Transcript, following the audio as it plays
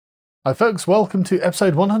Hi folks, welcome to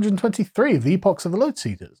episode 123 of the Epochs of the Lotus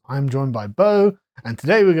Eaters. I'm joined by Beau, and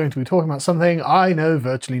today we're going to be talking about something I know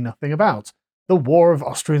virtually nothing about, the War of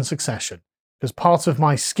Austrian Succession. Because part of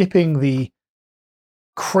my skipping the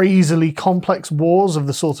crazily complex wars of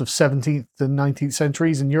the sort of 17th and 19th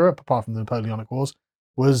centuries in Europe, apart from the Napoleonic Wars,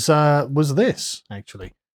 was this,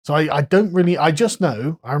 actually. So I don't really, I just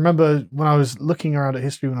know, I remember when I was looking around at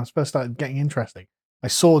history when I first started getting interesting, I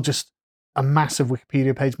saw just a massive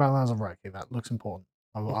Wikipedia page about that. I was like, right, okay, that looks important.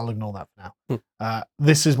 I'll ignore that for now.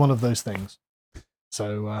 This is one of those things.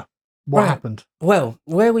 So, what happened? Well,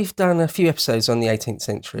 where we've done a few episodes on the 18th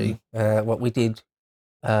century, what we did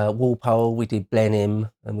Walpole, we did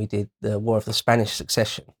Blenheim, and we did the War of the Spanish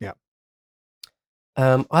Succession. Yeah.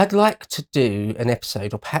 I'd like to do an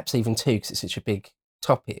episode, or perhaps even two, because it's such a big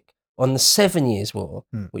topic, on the 7 Years' War,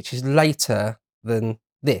 which is later than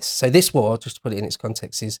this. So this war, just to put it in its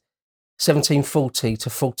context, is 1740 to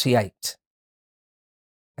 48.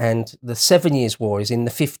 And the 7 Years' War is in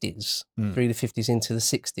the 50s, through the 50s into the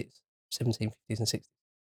 60s, 1750s and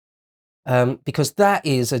 60s. Because that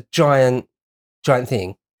is a giant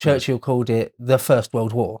thing. Churchill called it the First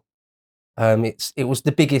World War. It was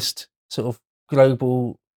the biggest sort of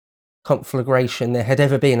global conflagration there had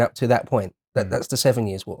ever been up to that point. That's the 7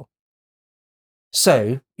 Years' War.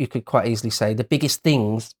 So you could quite easily say the biggest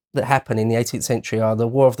things that happen in the 18th century are the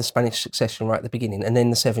War of the Spanish Succession right at the beginning, and then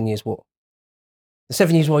the 7 Years' War. The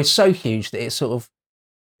 7 Years' War is so huge that it sort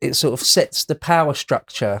of sets the power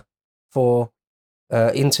structure for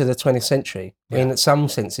into the 20th century. Yeah. I mean, in some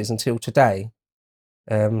senses, until today,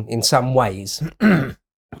 in some ways,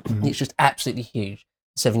 it's just absolutely huge.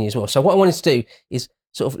 7 Years' War. So what I wanted to do is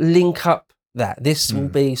sort of link up that. This will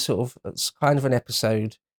be sort of it's kind of an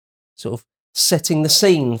episode, sort of setting the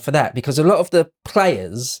scene for that, because a lot of the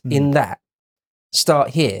players in that start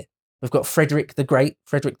here. We've got Frederick the Great,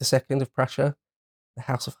 Frederick II of Prussia, the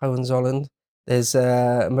House of Hohenzollern. There's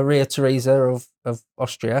Maria Theresa of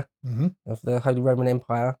Austria, of the Holy Roman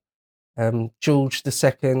Empire, George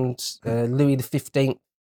II, Louis XV.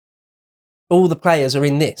 All the players are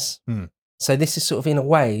in this. So this is sort of, in a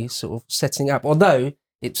way, sort of setting up, although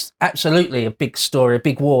it's absolutely a big story, a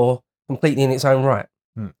big war, completely in its own right.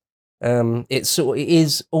 It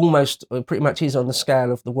is almost, pretty much is on the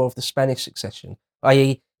scale of the War of the Spanish Succession,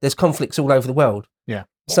 i.e. there's conflicts all over the world. Yeah.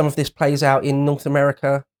 Some of this plays out in North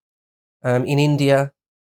America, in India,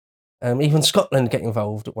 even Scotland get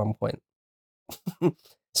involved at one point.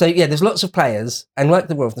 So yeah, there's lots of players, and like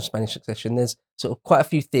the War of the Spanish Succession, there's sort of quite a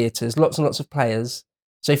few theatres, lots and lots of players.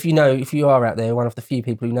 So if you are out there, one of the few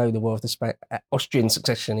people who know the War of the Austrian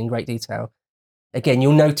Succession in great detail, again,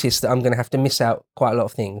 you'll notice that I'm going to have to miss out quite a lot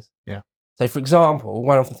of things. Yeah. So, for example,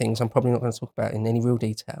 one of the things I'm probably not going to talk about in any real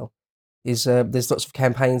detail is there's lots of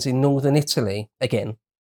campaigns in northern Italy. Again,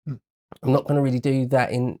 I'm not going to really do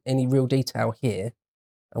that in any real detail here.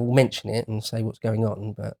 I will mention it and say what's going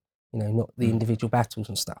on, but not the individual battles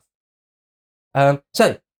and stuff.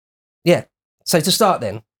 So to start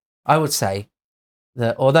then, I would say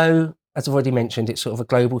that although, as I've already mentioned, it's sort of a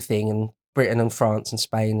global thing, and Britain and France and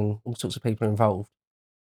Spain and all sorts of people are involved,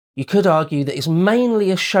 you could argue that it's mainly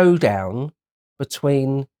a showdown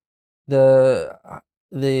between the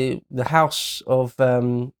House of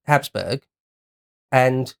Habsburg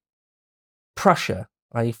and Prussia,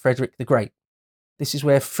 i.e. Frederick the Great. This is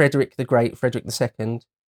where Frederick the Great, Frederick II,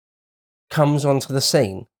 comes onto the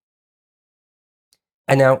scene.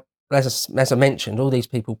 And now, as I mentioned, all these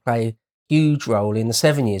people play a huge role in the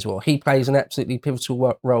 7 Years' War. He plays an absolutely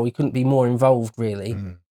pivotal role. He couldn't be more involved, really,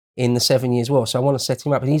 in the 7 Years' War. So I want to set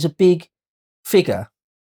him up. And he's a big figure.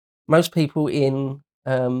 Most people in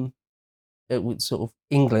sort of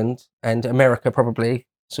England and America, probably,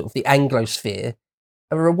 sort of the Anglosphere,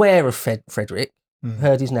 are aware of Frederick,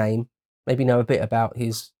 heard his name, maybe know a bit about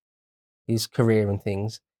his career and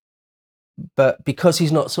things. But because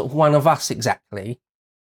he's not sort of one of us exactly,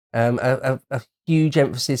 a huge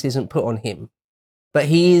emphasis isn't put on him. But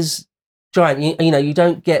he is giant. You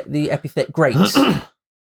don't get the epithet great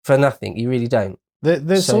for nothing. You really don't.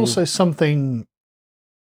 There's also something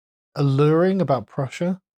alluring about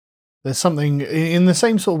Prussia. There's something in the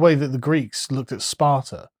same sort of way that the Greeks looked at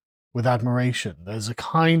Sparta with admiration. There's a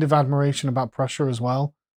kind of admiration about Prussia as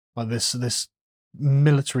well, like this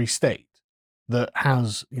military state that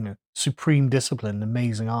has supreme discipline, an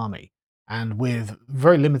amazing army, and with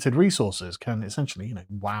very limited resources can essentially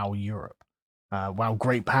wow Europe, wow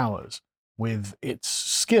great powers with its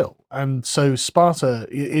skill. And so Sparta,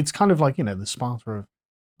 it's kind of like the Sparta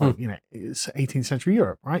of it's 18th century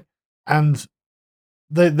Europe, right? And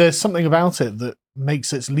there's something about it that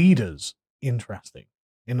makes its leaders interesting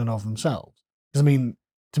in and of themselves. Because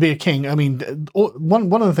to be a king. I mean,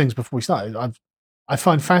 one of the things before we started, I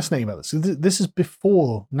find fascinating about this. This is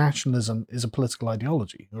before nationalism is a political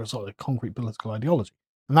ideology or a sort of concrete political ideology,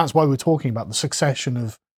 and that's why we're talking about the succession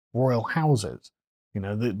of royal houses.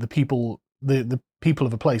 The people, the people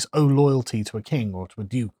of a place owe loyalty to a king or to a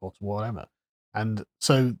duke or to whatever, and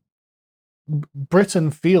so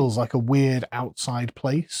Britain feels like a weird outside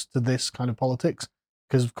place to this kind of politics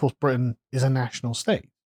because, of course, Britain is a national state.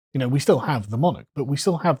 We still have the monarch, but we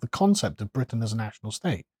still have the concept of Britain as a national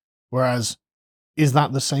state. Whereas, is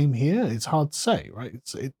that the same here? It's hard to say, right?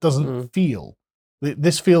 It doesn't feel.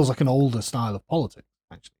 This feels like an older style of politics,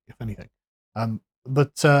 actually, if anything.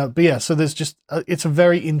 But yeah, so there's just it's a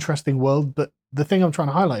very interesting world. But the thing I'm trying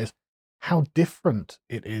to highlight is how different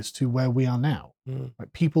it is to where we are now.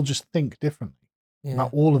 Right? People just think differently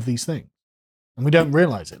about all of these things, and we don't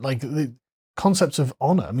realize it. Like the concepts of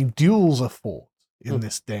honor. I mean, duels are fought in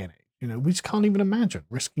this day and age. We just can't even imagine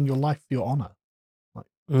risking your life for your honor. Like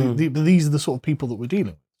these are the sort of people that we're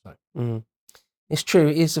dealing with. So. It's true.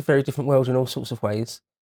 It is a very different world in all sorts of ways.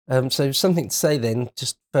 So something to say then,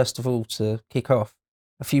 just first of all to kick off,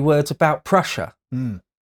 a few words about Prussia.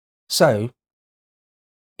 So,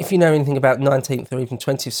 if you know anything about 19th or even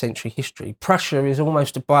 20th century history, Prussia is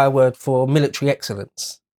almost a byword for military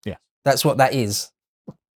excellence. Yeah. That's what that is.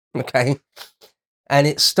 Okay. And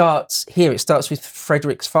it starts here. It starts with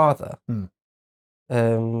Frederick's father.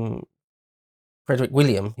 Frederick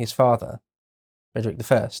William, his father, Frederick the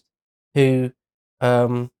First, who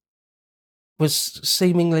was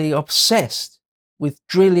seemingly obsessed with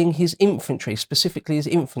drilling his infantry, specifically his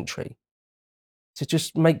infantry, to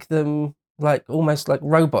just make them almost like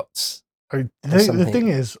robots. The thing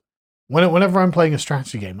is, whenever I'm playing a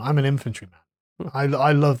strategy game, I'm an infantryman. I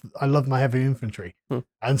love my heavy infantry,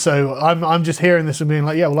 and so I'm just hearing this and being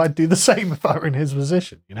like, yeah, well, I'd do the same if I were in his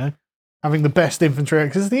position. Having the best infantry,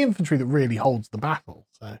 because it's the infantry that really holds the battle.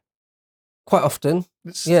 So quite often,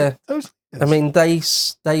 I mean,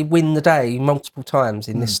 they win the day multiple times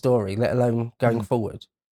in this story, let alone going forward.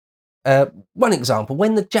 One example: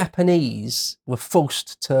 when the Japanese were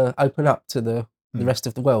forced to open up to the rest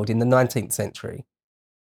of the world in the 19th century,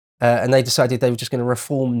 and they decided they were just going to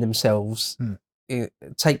reform themselves.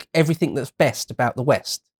 Take everything that's best about the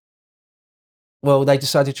West. Well, they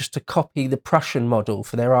decided just to copy the Prussian model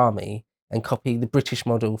for their army and copy the British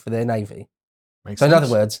model for their navy. Makes so, sense. in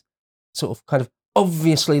other words, sort of kind of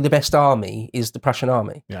obviously the best army is the Prussian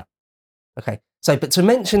army. Yeah. Okay. So, but to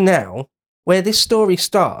mention now, where this story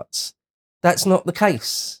starts, that's not the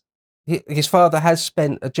case. His father has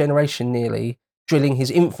spent a nearly drilling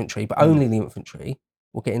his infantry, but only the infantry.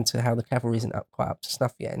 We'll get into how the cavalry isn't quite up to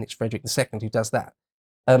snuff yet, and it's Frederick II who does that.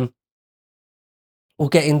 We'll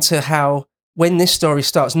get into how, when this story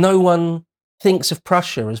starts, no one thinks of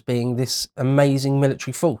Prussia as being this amazing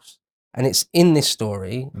military force. And it's in this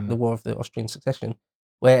story, the War of the Austrian Succession,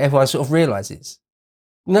 where everyone sort of realises.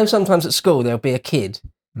 Sometimes at school there'll be a kid,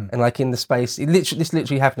 and in the space, this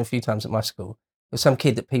literally happened a few times at my school. There's some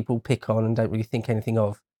kid that people pick on and don't really think anything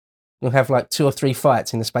of. You'll have 2 or 3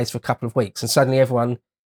 fights in the space for a couple of weeks, and suddenly everyone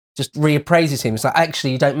just reappraises him. It's like,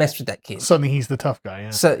 actually, you don't mess with that kid. Suddenly he's the tough guy, yeah.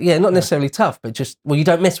 So, yeah, not necessarily tough, but just, you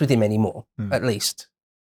don't mess with him anymore, at least.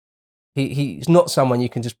 He's not someone you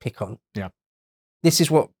can just pick on. Yeah. This is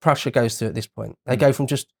what Prussia goes through at this point. They go from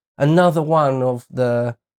just another one of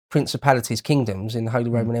the principalities, kingdoms in the Holy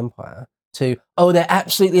Roman Empire to, they're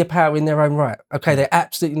absolutely a power in their own right. Okay, they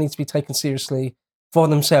absolutely need to be taken seriously for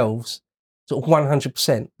themselves, sort of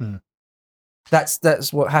 100%.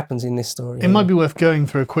 That's what happens in this story. It might be worth going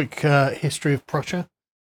through a quick history of Prussia,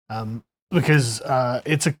 because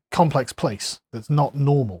it's a complex place that's not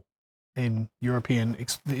normal in the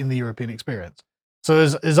European experience. So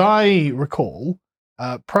as I recall,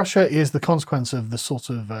 Prussia is the consequence of the sort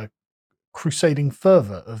of crusading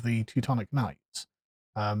fervor of the Teutonic Knights,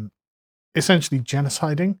 essentially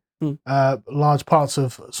genociding large parts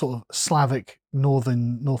of sort of Slavic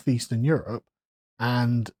northeastern Europe,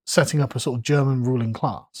 and setting up a sort of German ruling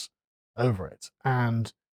class over it.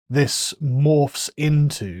 And this morphs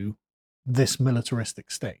into this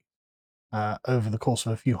militaristic state over the course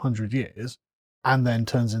of a few hundred years, and then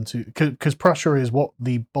turns into, because Prussia is what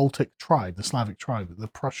the Baltic tribe, the Slavic tribe, the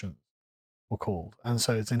Prussians were called. And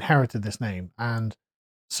so it's inherited this name. And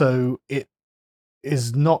so it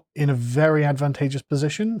is not in a very advantageous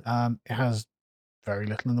position. It has very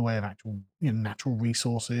little in the way of actual natural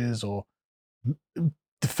resources or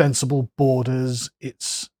defensible borders.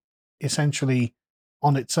 It's essentially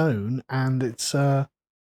on its own, and it's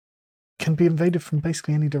can be invaded from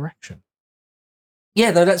basically any direction.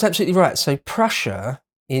 Yeah, no, that's absolutely right. So Prussia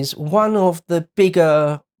is one of the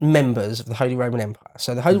bigger, members of the Holy Roman Empire.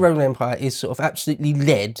 So the Holy Roman Empire is sort of absolutely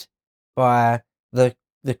led by the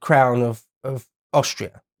crown of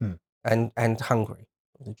Austria and Hungary,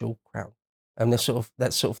 the dual crown. And that's sort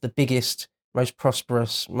of the biggest, most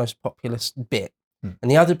prosperous, most populous bit.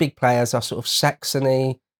 And the other big players are sort of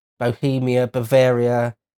Saxony, Bohemia,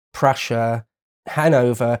 Bavaria, Prussia,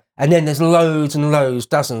 Hanover, and then there's loads and loads,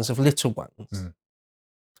 dozens of little ones.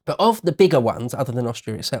 But of the bigger ones, other than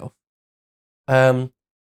Austria itself,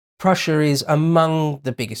 Prussia is among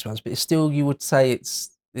the biggest ones, but it's still, you would say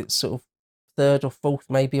it's sort of third or fourth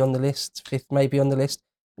maybe on the list, fifth maybe on the list.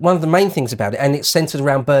 One of the main things about it, and it's centered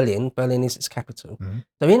around Berlin. Berlin is its capital.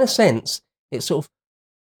 So in a sense, it's sort of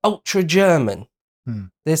ultra German.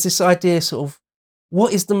 There's this idea sort of,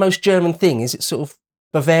 what is the most German thing? Is it sort of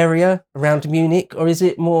Bavaria around Munich, or is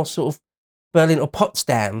it more sort of Berlin or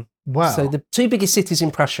Potsdam? Wow. So the two biggest cities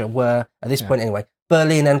in Prussia were, at this point anyway,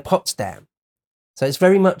 Berlin and Potsdam. So it's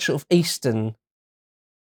very much sort of Eastern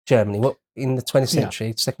Germany. What in the 20th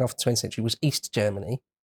century, second half of the 20th century, was East Germany.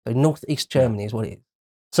 So Northeast Germany is what it is.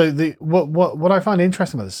 So what I find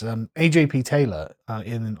interesting about this is AJP Taylor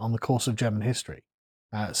on the course of German history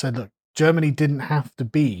said, look, Germany didn't have to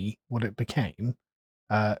be what it became.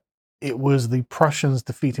 It was the Prussians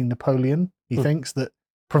defeating Napoleon, he thinks, that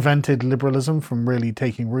prevented liberalism from really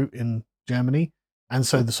taking root in Germany. And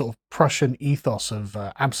so the sort of Prussian ethos of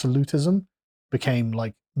absolutism became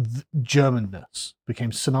like Germanness,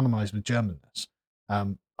 became synonymized with Germanness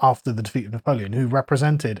after the defeat of Napoleon, who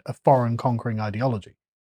represented a foreign conquering ideology.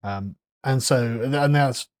 And that's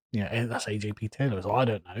AJP Taylor, so I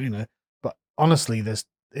don't know, but honestly,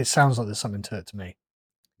 it sounds like there's something to it to me,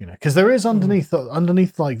 because there is underneath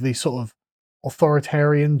like the sort of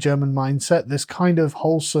authoritarian German mindset, this kind of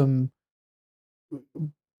wholesome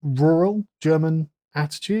rural German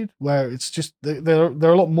attitude where it's just they're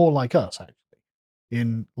a lot more like us actually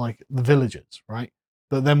in like the villages, right?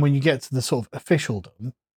 But then when you get to the sort of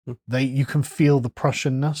officialdom, you can feel the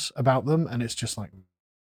Prussianness about them, and it's just like,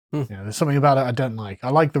 there's something about it I don't like. I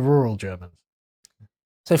like the rural Germans.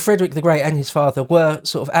 So Frederick the Great and his father were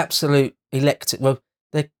sort of absolute electors. Well,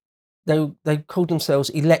 they called themselves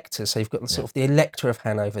electors. So you've got sort of the Elector of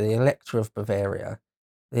Hanover, the Elector of Bavaria,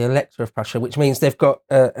 the Elector of Prussia, which means they've got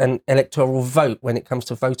an electoral vote when it comes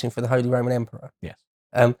to voting for the Holy Roman Emperor. Yes.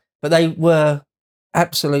 But they were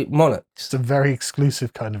absolute monarchs. It's a very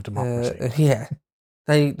exclusive kind of democracy. Yeah.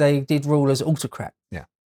 They did rule as autocrats. Yeah.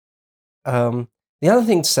 The other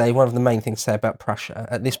thing to say, one of the main things to say about Prussia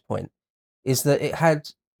at this point, is that it had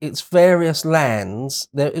its various lands.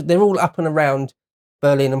 They're all up and around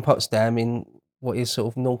Berlin and Potsdam in what is sort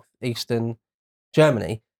of northeastern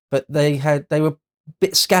Germany, but they were a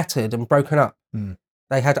bit scattered and broken up.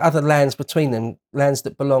 They had other lands between them, lands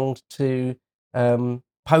that belonged to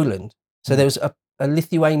Poland. So there was a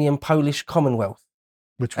Lithuanian-Polish Commonwealth.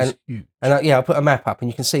 Which was huge. And I'll put a map up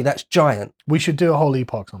and you can see that's giant. We should do a whole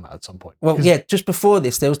epoch on that at some point. Well, just before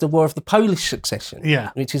this, there was the War of the Polish Succession,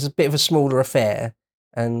 which is a bit of a smaller affair.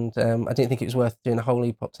 And I didn't think it was worth doing a whole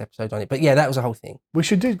Epochs episode on it. But yeah, that was a whole thing. We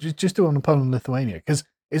should just do it on Poland and Lithuania, because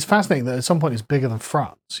it's fascinating that at some point it's bigger than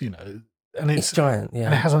France, and it's giant, yeah.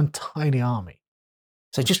 And it has a tiny army.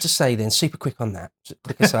 So just to say then, super quick on that,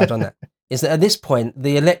 quick aside on that, is that at this point,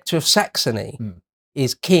 the Elector of Saxony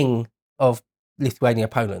is king of Lithuania,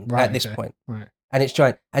 Poland at this point. Right. And it's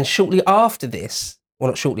giant. And shortly after this, well,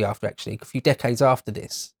 not shortly after, actually, a few decades after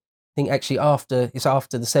this, I think actually it's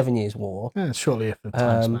after the 7 Years' War. Yeah, shortly after the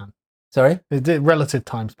time span. Sorry? The relative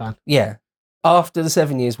time span. Yeah. After the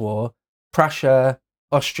 7 Years' War, Prussia,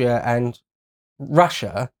 Austria, and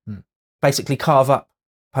Russia basically carve up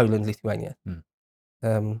Poland, Lithuania.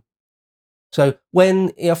 So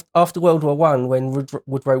after World War I, when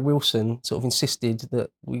Woodrow Wilson sort of insisted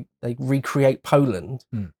that they recreate Poland,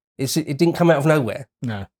 it didn't come out of nowhere.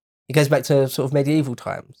 No. It goes back to sort of medieval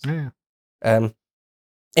times. Yeah.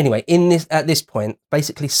 Anyway, at this point,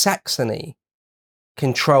 basically Saxony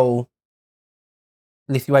control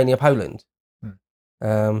Lithuania, Poland.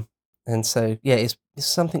 And so, it's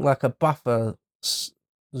something like a buffer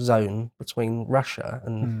zone between Russia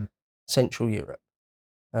and Central Europe.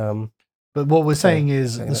 But what we're saying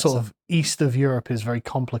is the sort of east of Europe is very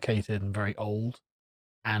complicated and very old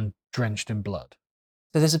and drenched in blood.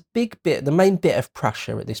 So there's a big bit, the main bit of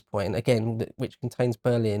Prussia at this point, again, which contains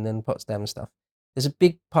Berlin and Potsdam and stuff. There's a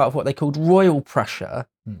big part of what they called Royal Prussia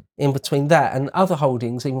in between that and other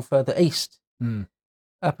holdings even further east,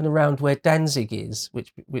 up and around where Danzig is,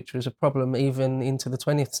 which was a problem even into the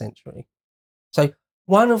 20th century. So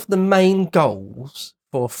one of the main goals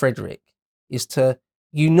for Frederick is to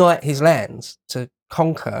unite his lands, to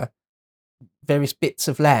conquer various bits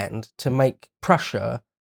of land, to make Prussia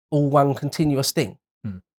all one continuous thing.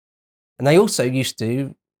 And they also used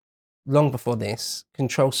to, long before this,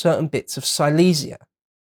 control certain bits of Silesia.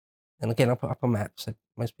 And again, I'll put up a map, so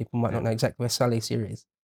most people might not know exactly where Silesia is.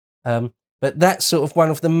 But that's sort of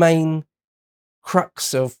one of the main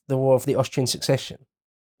crux of the War of the Austrian Succession.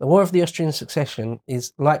 The War of the Austrian Succession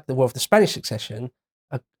is like the War of the Spanish Succession,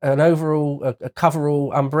 an overall, a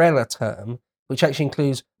coverall umbrella term, which actually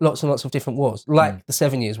includes lots and lots of different wars, like the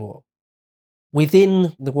 7 Years' War.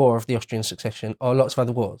 Within the War of the Austrian Succession are lots of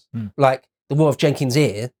other wars, like the War of Jenkins'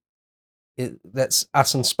 Ear. That's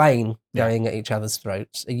us and Spain going at each other's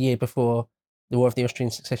throats a year before the War of the Austrian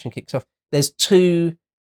Succession kicks off. There's 2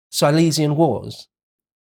 Silesian wars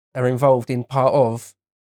are involved in part of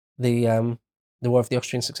the War of the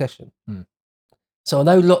Austrian Succession. So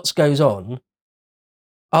although lots goes on,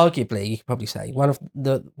 arguably you could probably say one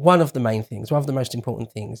of the main things, one of the most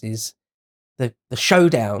important things is the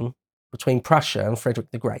showdown between Prussia and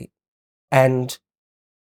Frederick the Great, and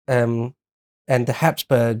the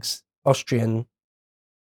Habsburgs, Austrian,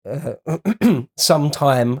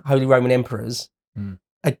 sometime Holy Roman Emperors,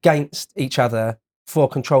 against each other for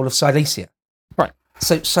control of Silesia. Right.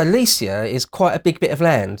 So Silesia is quite a big bit of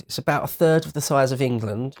land. It's about a third of the size of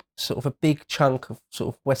England, sort of a big chunk of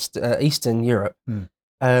sort of Eastern Europe.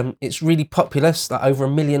 It's really populous, like over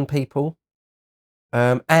 1 million people.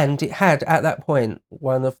 And it had, at that point,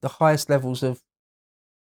 one of the highest levels of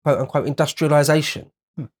quote-unquote industrialisation.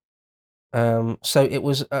 So it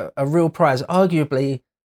was a real prize. Arguably,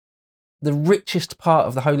 the richest part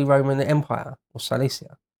of the Holy Roman Empire was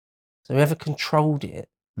Silesia. So whoever controlled it,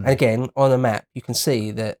 and again, on a map, you can see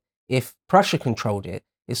that if Prussia controlled it,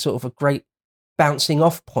 it's sort of a great bouncing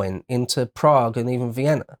off point into Prague and even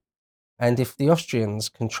Vienna. And if the Austrians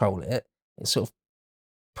control it, it sort of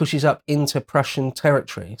pushes up into Prussian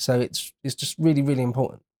territory. So it's just really, really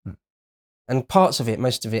important. And parts of it,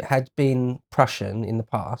 most of it, had been Prussian in the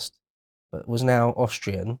past, but was now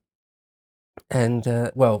Austrian. And,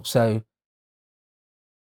 so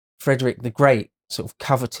Frederick the Great sort of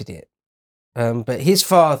coveted it. But his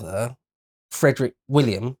father, Frederick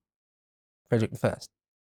the First,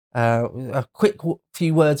 a quick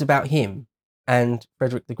few words about him and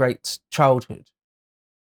Frederick the Great's childhood.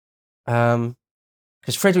 Because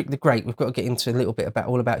Frederick the Great, we've got to get into a little bit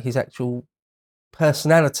about his actual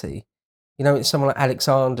personality. You know, it's someone like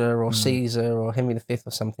Alexander or Caesar or Henry V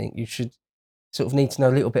or something. You should sort of need to know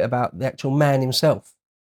a little bit about the actual man himself.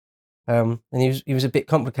 And he was a bit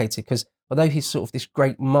complicated because although he's sort of this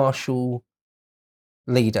great martial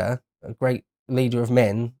leader, a great leader of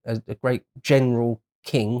men, a great general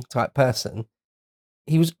king type person,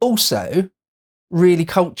 he was also really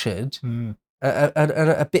cultured,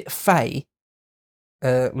 a bit fey,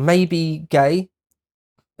 maybe gay.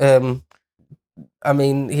 I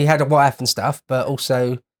mean, he had a wife and stuff, but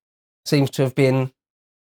also seems to have been,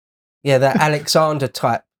 that Alexander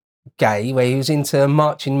type gay, where he was into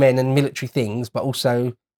marching men and military things, but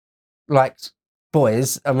also liked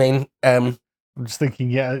boys. I mean, I'm just thinking,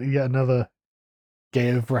 yet another gay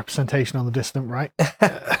of representation on the dissident right.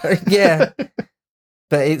 Yeah,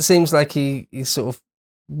 but it seems like he sort of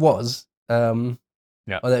was. Although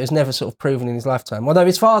it was never sort of proven in his lifetime. Although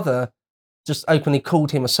his father just openly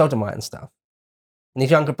called him a sodomite and stuff. And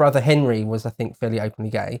his younger brother Henry was, I think, fairly openly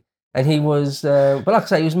gay. And he was, but like I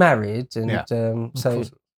say, he was married, and so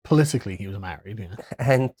politically he was married. Yeah.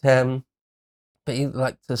 And but he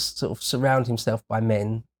liked to sort of surround himself by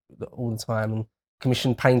men all the time and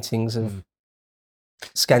commission paintings of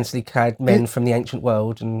scantily clad men from the ancient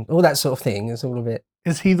world and all that sort of thing. It's all of it.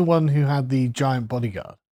 Is he the one who had the giant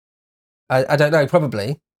bodyguard? I don't know,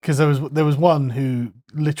 probably. Because there was one who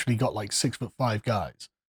literally got like 6'5" guys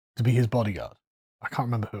to be his bodyguard. I can't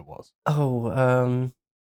remember who it was.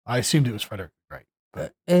 I assumed it was Frederick the Great.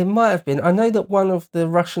 But it might have been. I know that one of the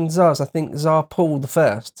Russian Tsars, I think Tsar Paul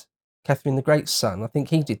I, Catherine the Great's son, I think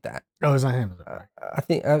he did that. Oh, is that him? Is that right? I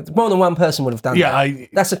think more than one person would have done that.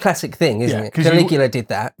 That's a classic thing, isn't it? Caligula did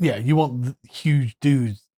that. Yeah, you want the huge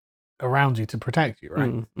dudes around you to protect you,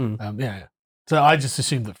 right? So I just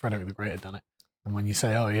assumed that Frederick the Great had done it. And when you say,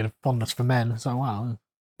 he had a fondness for men, it's like, wow.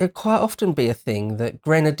 It'd quite often be a thing that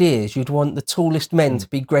grenadiers, you'd want the tallest men to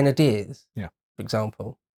be grenadiers, for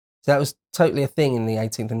example. So that was totally a thing in the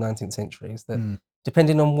 18th and 19th centuries, that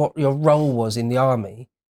depending on what your role was in the army,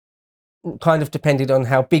 kind of depended on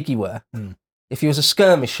how big you were. If you was a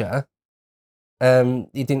skirmisher,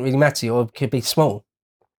 it didn't really matter, or could be small.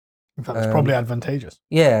 In fact, it's probably advantageous.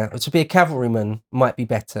 Yeah, to be a cavalryman might be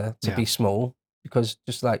better to be small, because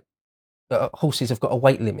just like horses have got a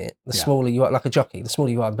weight limit. The smaller you are, like a jockey, the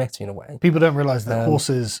smaller you are, the better in a way. People don't realise that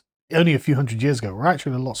horses, only a few hundred years ago, were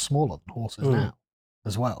actually a lot smaller than horses now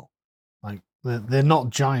as well. Like they're not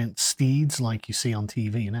giant steeds like you see on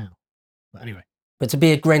TV now. But anyway. But to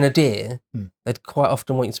be a grenadier, Hmm. they'd quite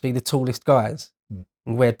often want you to be the tallest guys Hmm.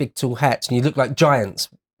 and wear big tall hats, and you look like giants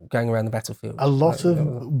going around the battlefield. A lot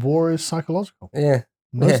of war is psychological. Yeah.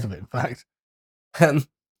 Most of it, in fact.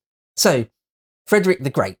 So, Frederick the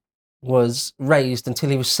Great was raised until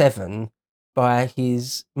he was 7 by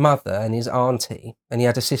his mother and his auntie, and he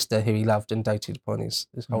had a sister who he loved and doted upon his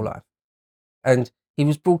whole life. And he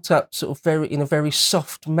was brought up sort of in a very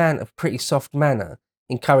soft manner, pretty soft manner,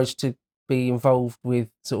 encouraged to be involved with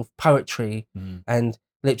sort of poetry and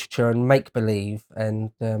literature and make believe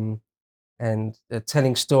and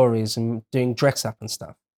telling stories and doing dress up and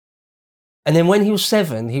stuff. And then when he was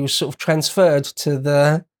 7, he was sort of transferred to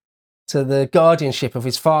the guardianship of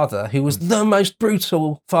his father, who was the most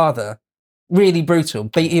brutal father, really brutal,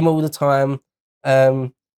 beat him all the time.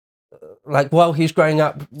 Like while he was growing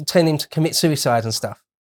up, telling him to commit suicide and stuff.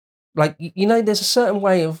 Like, you know, there's a certain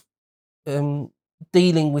way of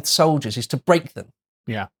dealing with soldiers is to break them.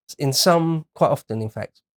 Yeah. Quite often, in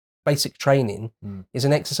fact, basic training is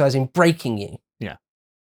an exercise in breaking you. Yeah.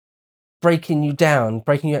 Breaking you down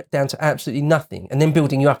to absolutely nothing, and then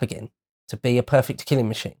building you up again to be a perfect killing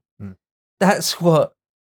machine. That's what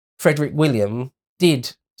Frederick William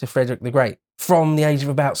did to Frederick the Great from the age of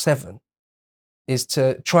about 7, is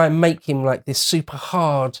to try and make him like this super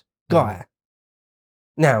hard guy.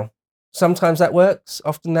 Now, sometimes that works,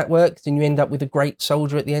 often that works, and you end up with a great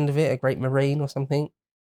soldier at the end of it, a great Marine or something.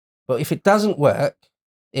 But if it doesn't work,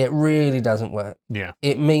 it really doesn't work. Yeah.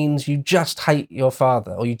 It means you just hate your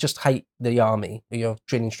father, or you just hate the army or your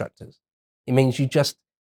drill instructors. It means you just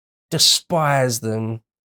despise them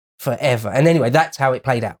forever. And anyway, that's how it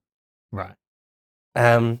played out. Right.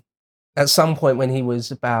 At some point when he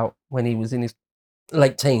was in his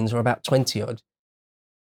late teens or about 20 odd,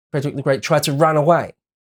 Frederick the Great tried to run away.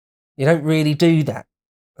 You don't really do that.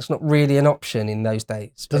 That's not really an option in those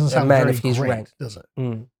days. Doesn't sound a man very of his great, rank, does it?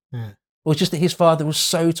 Yeah. Well, just that his father was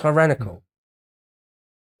so tyrannical.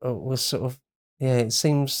 It was sort of, it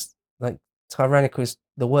seems like tyrannical is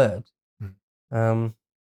the word.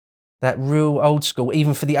 That real old school,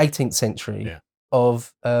 even for the 18th century,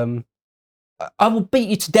 of I will beat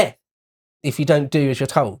you to death if you don't do as you're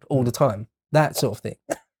told all the time. That sort of thing.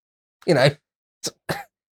 You know,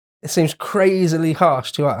 it seems crazily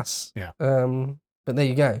harsh to us. Yeah. But there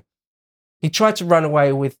you go. He tried to run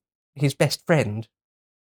away with his best friend.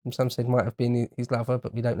 Some said might have been his lover,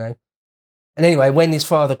 but we don't know. And anyway, when his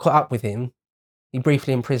father caught up with him, he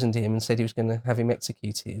briefly imprisoned him and said he was going to have him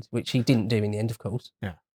executed, which he didn't do in the end, of course.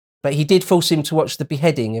 Yeah. But he did force him to watch the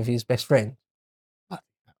beheading of his best friend.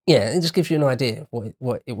 Yeah, it just gives you an idea of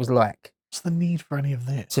what it was like. What's the need for any of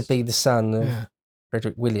this? To be the son of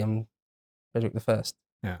Frederick the First.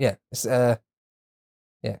 Yeah.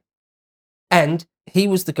 Yeah. And he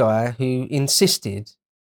was the guy who insisted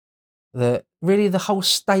that really the whole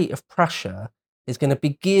state of Prussia is going to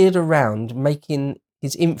be geared around making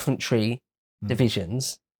his infantry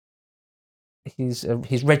divisions, his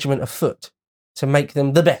regiment of foot, to make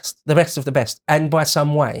them the best of the best, and by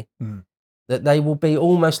some way that they will be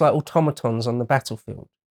almost like automatons on the battlefield.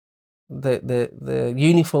 The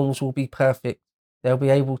uniforms will be perfect. They'll be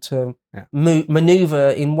able to maneuver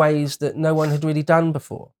in ways that no one had really done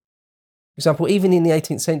before. For example, even in the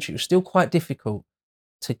 18th century, it was still quite difficult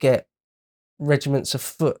to get regiments of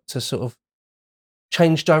foot to sort of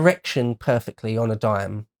change direction perfectly on a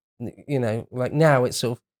dime. You know, like now it's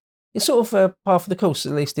sort of a par for the course,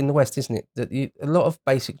 at least in the West, isn't it? That a lot of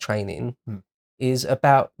basic training is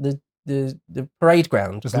about the parade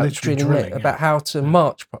ground, about drilling, about how to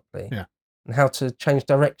march properly, and how to change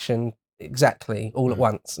direction exactly all at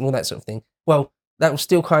once, and all that sort of thing. Well, that was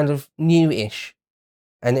still kind of new-ish.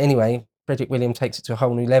 And anyway, Frederick William takes it to a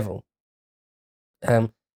whole new level.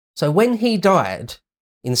 So when he died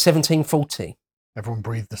in 1740... Everyone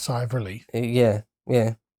breathed a sigh of relief. Yeah.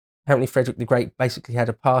 Apparently Frederick the Great basically had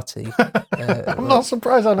a party. I'm not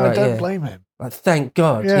surprised. I don't blame him. Like, thank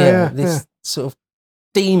God. This sort of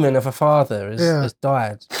demon of a father has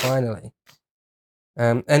died, finally.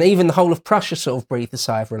 And even the whole of Prussia sort of breathed a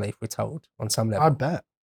sigh of relief, we're told, on some level. I bet.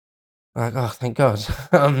 Like, oh, thank God.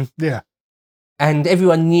 Yeah. And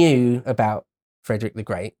everyone knew about Frederick the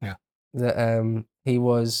Great. Yeah. That he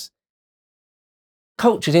was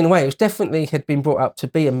cultured in a way. He definitely had been brought up to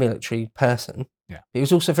be a military person. Yeah. But he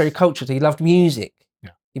was also very cultured. He loved music.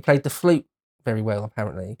 Yeah. He played the flute very well,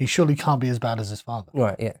 apparently. He surely can't be as bad as his father.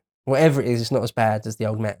 Right, yeah. Whatever it is, it's not as bad as the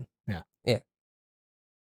old man. Yeah. Yeah.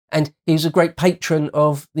 And he was a great patron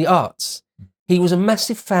of the arts. He was a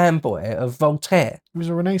massive fanboy of Voltaire. He was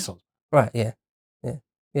a Renaissance. Right, yeah.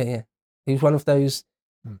 He was one of those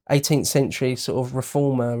 18th century sort of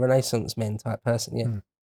reformer, Renaissance men type person.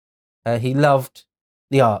 Yeah, he loved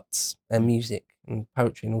the arts and music and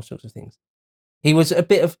poetry and all sorts of things. He was a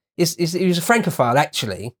bit of he was a Francophile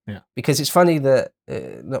actually, because it's funny that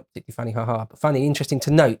not particularly funny, haha, but funny, interesting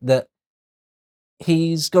to note that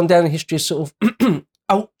he's gone down in history as sort of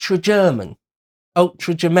ultra German,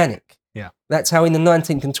 ultra Germanic. Yeah, that's how in the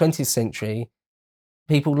 19th and 20th century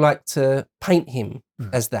people like to paint him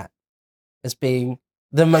as that, as being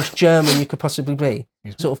the most German you could possibly be.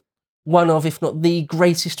 Sort of one of, if not the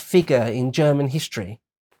greatest figure in German history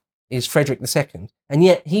is Frederick II, and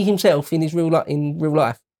yet he himself in real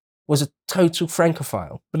life was a total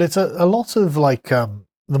Francophile. But it's a lot of like the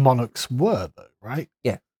monarchs were though, right?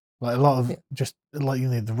 Yeah, like a lot of just like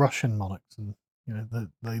the Russian monarchs and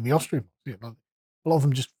the Austrian monarchs. Like, a lot of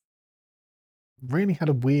them just really had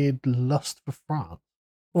a weird lust for France.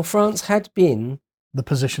 Well, France had been the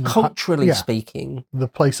position culturally speaking, the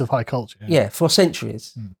place of high culture. Yeah, for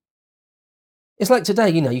centuries. It's like today,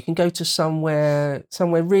 you can go to somewhere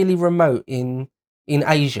really remote in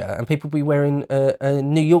Asia, and people be wearing a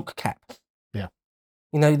New York cap. Yeah,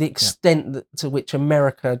 the extent to which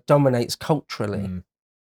America dominates culturally.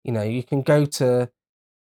 You can go to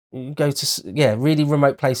really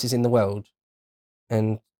remote places in the world,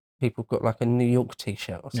 and people got like a New York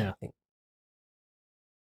T-shirt or something.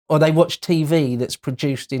 Or they watch TV that's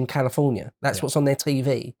produced in California. That's what's on their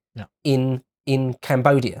TV in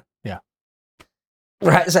Cambodia. Yeah.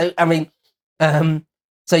 Right. So, I mean,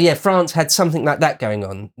 France had something like that going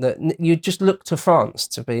on, that you just look to France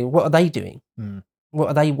to be, what are they doing? What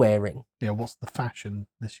are they wearing? Yeah. What's the fashion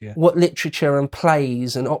this year? What literature and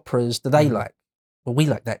plays and operas do they like? Well, we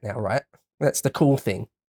like that now, right? That's the cool thing.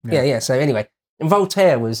 Yeah. So anyway, and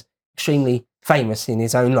Voltaire was extremely famous in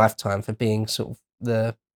his own lifetime for being sort of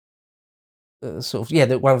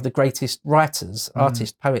one of the greatest writers,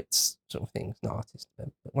 artists, poets, sort of things. Not artists, but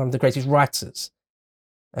one of the greatest writers.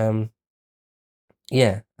 And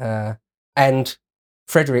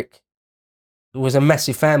Frederick was a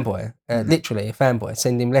massive fanboy, literally a fanboy,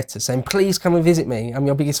 sending him letters saying, "Please come and visit me. I'm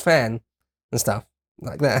your biggest fan," and stuff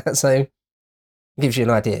like that. So it gives you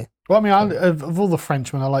an idea. Well, I mean, of all the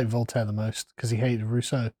Frenchmen, I like Voltaire the most because he hated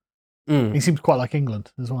Rousseau. He seems quite like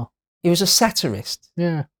England as well. He was a satirist.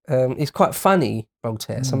 Yeah. He's quite funny,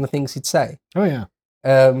 Voltaire, some of the things he'd say. Oh, yeah.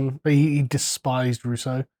 But he despised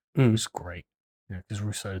Rousseau. It was great. Because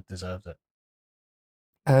Rousseau deserved it.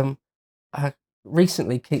 I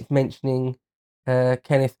recently keep mentioning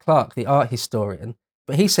Kenneth Clark, the art historian,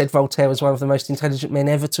 but he said Voltaire was one of the most intelligent men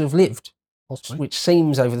ever to have lived. Possibly. Which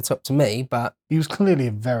seems over the top to me, but... He was clearly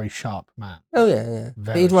a very sharp man. Oh, yeah.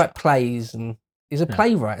 But he'd write plays, and he's a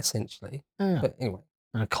playwright, essentially. Yeah. But anyway.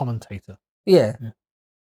 And a commentator. Yeah.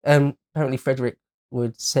 Apparently Frederick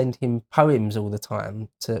would send him poems all the time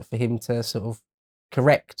for him to sort of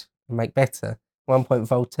correct and make better. At one point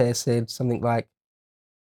Voltaire said something like,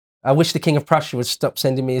 "I wish the King of Prussia would stop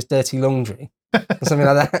sending me his dirty laundry," or something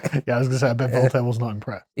like that. Yeah, I was going to say, I bet Voltaire was not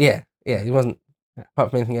impressed. Yeah, he wasn't.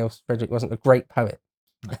 Apart from anything else, Frederick wasn't a great poet,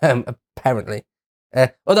 apparently.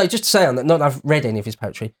 Although, just to say on that, not that I've read any of his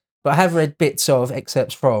poetry, but I have read bits of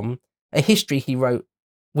excerpts from a history he wrote.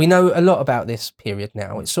 We know a lot about this period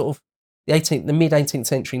now. It's sort of the mid 18th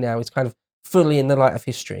century now. It's kind of fully in the light of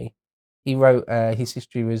history. He wrote his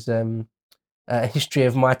history was a history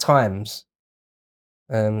of my times.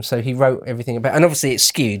 So he wrote everything about, and obviously it's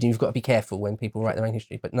skewed, and you've got to be careful when people write their own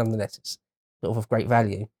history. But nonetheless, it's sort of great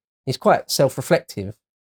value. He's quite self-reflective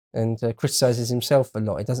and criticises himself a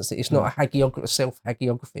lot. It doesn't. It's not a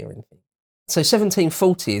self-hagiography or anything. So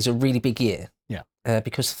 1740 is a really big year. Yeah.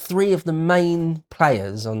 Because 3 of the main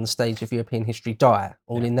players on the stage of European history die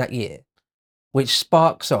all in that year, which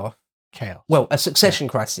sparks off chaos. Well, a succession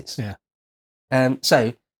crisis. Yeah.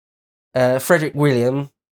 So Frederick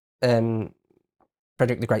William,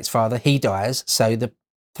 Frederick the Great's father, he dies. So the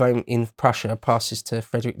throne in Prussia passes to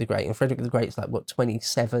Frederick the Great, and Frederick the Great's like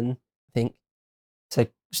 27, I think. So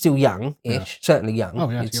still young-ish, certainly young. Oh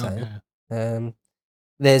yeah, you'd young, say. yeah.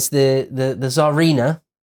 There's the Tsarina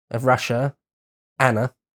of Russia,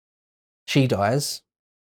 Anna. She dies.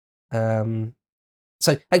 So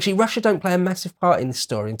actually, Russia don't play a massive part in this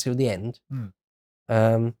story until the end.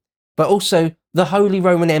 But also the Holy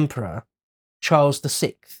Roman Emperor Charles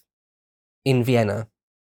VI in Vienna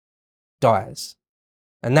dies,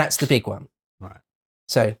 and that's the big one. Right.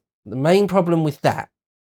 So the main problem with that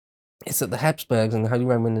is that the Habsburgs and the Holy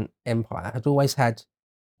Roman Empire had always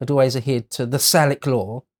adhered to the Salic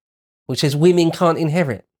law, which says women can't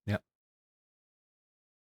inherit. Yep.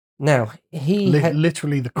 Now,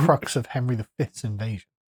 literally the crux of Henry V's invasion.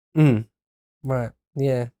 Right.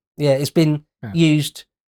 Yeah. Yeah. It's been used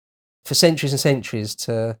for centuries and centuries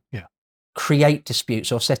to create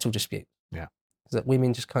disputes or settle disputes. Yeah. That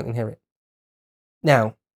women just can't inherit.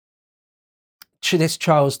 Now, this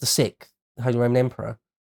Charles VI, the Holy Roman Emperor,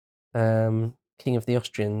 King of the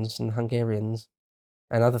Austrians and Hungarians,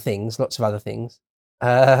 and other things, lots of other things,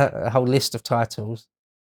 a whole list of titles.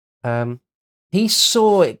 He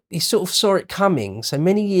saw it. He sort of saw it coming. So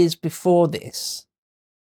many years before this,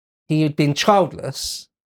 he had been childless.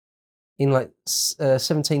 In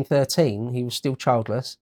 1713, he was still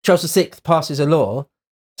childless. Charles VI passes a law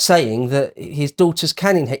saying that his daughters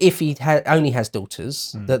can inherit, if he only has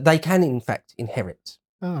daughters, that they can in fact inherit.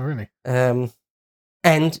 Oh, really?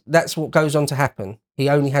 And that's what goes on to happen. He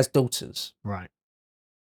only has daughters. Right.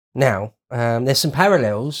 Now, there's some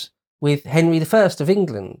parallels with Henry I of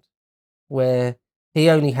England, where he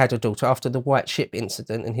only had a daughter after the White Ship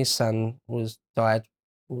incident, and his son was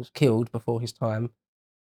killed before his time,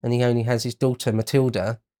 and he only has his daughter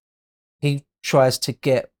Matilda. He tries to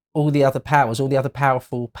get all the other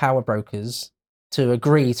powerful power brokers to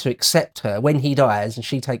agree to accept her when he dies and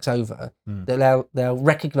she takes over. They'll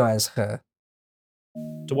recognise her.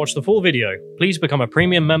 To watch the full video, please become a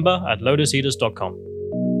premium member at lotuseaters.com.